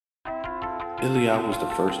Ilya was the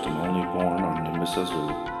first and only born on Nemesis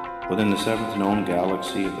Zoo, within the seventh known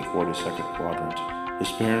galaxy of the 42nd Quadrant.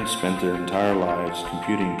 His parents spent their entire lives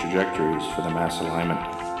computing trajectories for the mass alignment.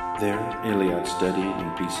 There, Iliad studied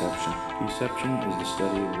in Perception. Perception is the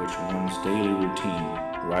study of which one's daily routine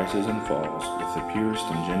rises and falls with the purest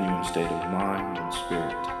and genuine state of mind and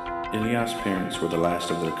spirit. Ilya's parents were the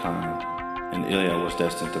last of their kind, and Ilya was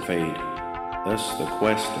destined to fade. Thus, the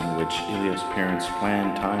quest in which Ilya's parents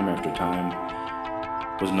planned time after time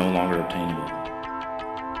was no longer obtainable.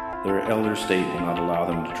 Their elder state would not allow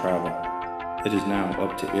them to travel. It is now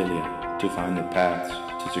up to Ilya to find the paths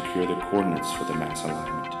to secure the coordinates for the mass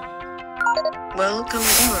alignment. Welcome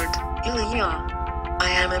aboard, Ilya.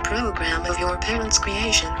 I am a program of your parents'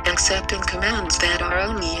 creation, accepting commands that are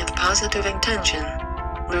only of positive intention.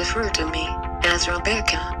 Refer to me as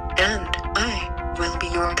Rebecca, and I will be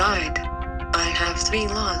your guide. I have 3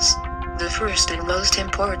 laws. The first and most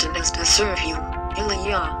important is to serve you,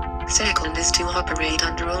 Ilya. Second is to operate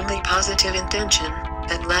under only positive intention.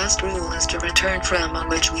 And last rule is to return from on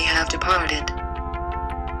which we have departed.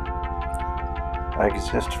 I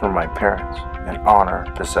exist for my parents and honor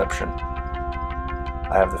Perception.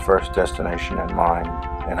 I have the first destination in mind,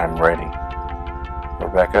 and I'm ready.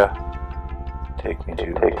 Rebecca, take me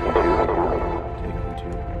to